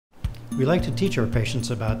We like to teach our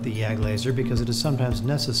patients about the YAG laser because it is sometimes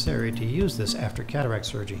necessary to use this after cataract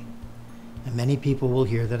surgery. And many people will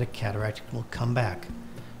hear that a cataract will come back.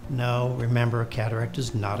 No, remember, a cataract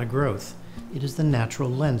is not a growth. It is the natural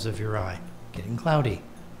lens of your eye getting cloudy.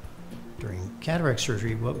 During cataract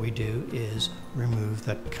surgery, what we do is remove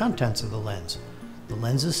the contents of the lens. The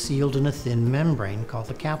lens is sealed in a thin membrane called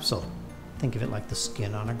the capsule. Think of it like the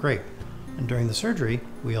skin on a grape. And during the surgery,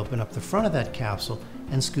 we open up the front of that capsule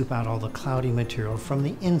and scoop out all the cloudy material from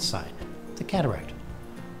the inside, the cataract.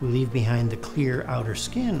 We leave behind the clear outer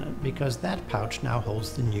skin because that pouch now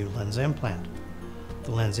holds the new lens implant.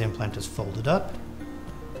 The lens implant is folded up,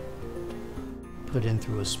 put in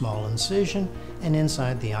through a small incision, and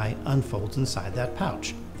inside the eye unfolds inside that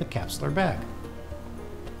pouch, the capsular bag.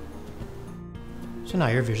 So now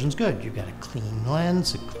your vision's good. You've got a clean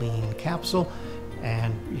lens, a clean capsule,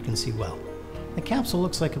 and you can see well. The capsule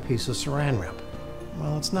looks like a piece of saran wrap.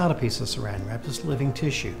 Well, it's not a piece of saran wrap, it's living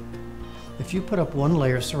tissue. If you put up one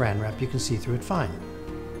layer of saran wrap, you can see through it fine.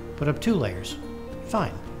 Put up 2 layers,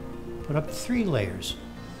 fine. Put up 3 layers.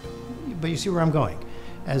 But you see where I'm going.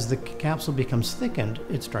 As the capsule becomes thickened,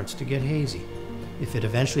 it starts to get hazy. If it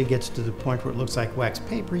eventually gets to the point where it looks like wax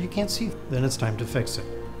paper, you can't see, then it's time to fix it.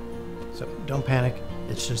 So don't panic,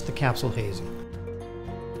 it's just the capsule hazing.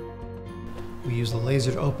 We use the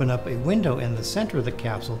laser to open up a window in the center of the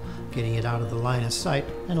capsule, getting it out of the line of sight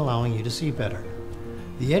and allowing you to see better.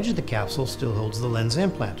 The edge of the capsule still holds the lens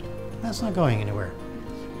implant. That's not going anywhere.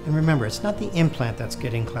 And remember, it's not the implant that's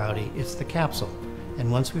getting cloudy, it's the capsule.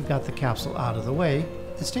 And once we've got the capsule out of the way,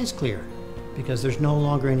 it stays clear, because there's no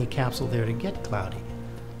longer any capsule there to get cloudy.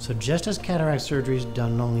 So just as cataract surgery is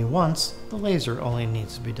done only once, the laser only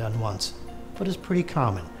needs to be done once, but it's pretty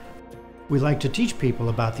common. We like to teach people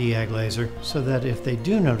about the YAG laser so that if they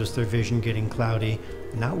do notice their vision getting cloudy,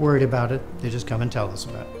 they're not worried about it, they just come and tell us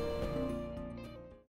about it.